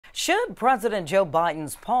Should President Joe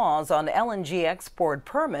Biden's pause on LNG export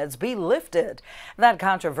permits be lifted? That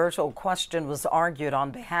controversial question was argued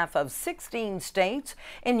on behalf of 16 states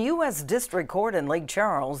in U.S. District Court in Lake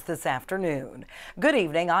Charles this afternoon. Good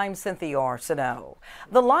evening, I'm Cynthia Arsenault.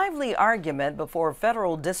 The lively argument before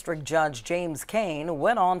Federal District Judge James Cain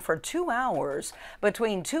went on for 2 hours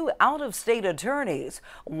between two out-of-state attorneys,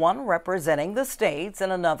 one representing the states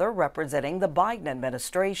and another representing the Biden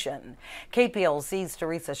administration. KPLC's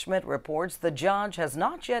Teresa Schmidt reports the judge has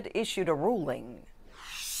not yet issued a ruling.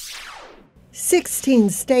 16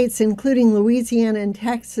 states, including Louisiana and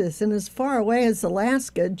Texas, and as far away as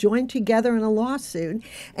Alaska, joined together in a lawsuit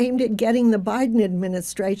aimed at getting the Biden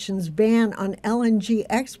administration's ban on LNG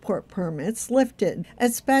export permits lifted. A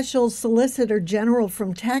special solicitor general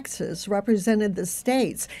from Texas represented the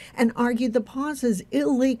states and argued the pause is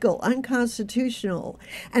illegal, unconstitutional,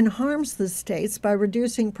 and harms the states by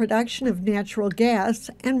reducing production of natural gas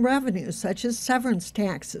and revenue, such as severance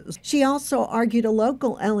taxes. She also argued a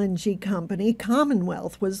local LNG company,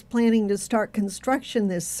 Commonwealth, was planning to start construction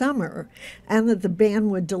this summer and that the ban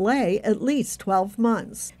would delay at least 12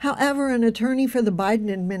 months. However, an attorney for the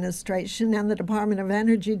Biden administration and the Department of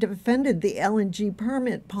Energy defended the LNG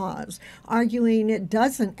permit pause, arguing it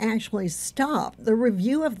doesn't actually stop the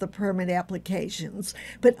review of the permit applications,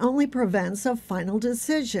 but only prevents a final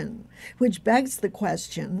decision, which begs the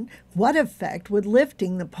question, what effect would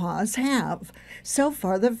lifting the pause have? So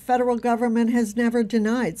far, the federal government has never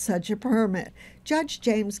denied such a permit. Judge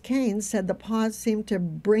James Cain said the pause seemed to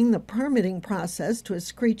bring the permitting process to a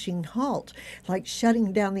screeching halt, like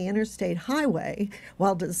shutting down the interstate highway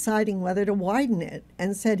while deciding whether to widen it,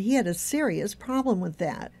 and said he had a serious problem with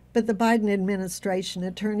that. But the Biden administration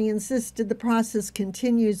attorney insisted the process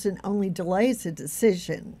continues and only delays a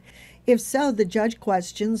decision. If so, the judge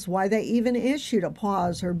questions why they even issued a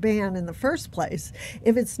pause or ban in the first place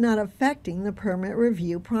if it's not affecting the permit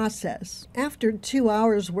review process. After 2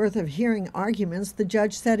 hours worth of hearing arguments, the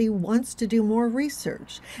judge said he wants to do more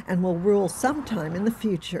research and will rule sometime in the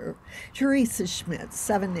future. Teresa Schmidt,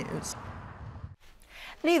 7 News.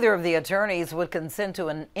 Neither of the attorneys would consent to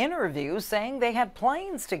an interview, saying they had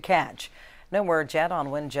planes to catch. No word yet on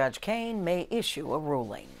when Judge Cain may issue a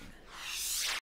ruling.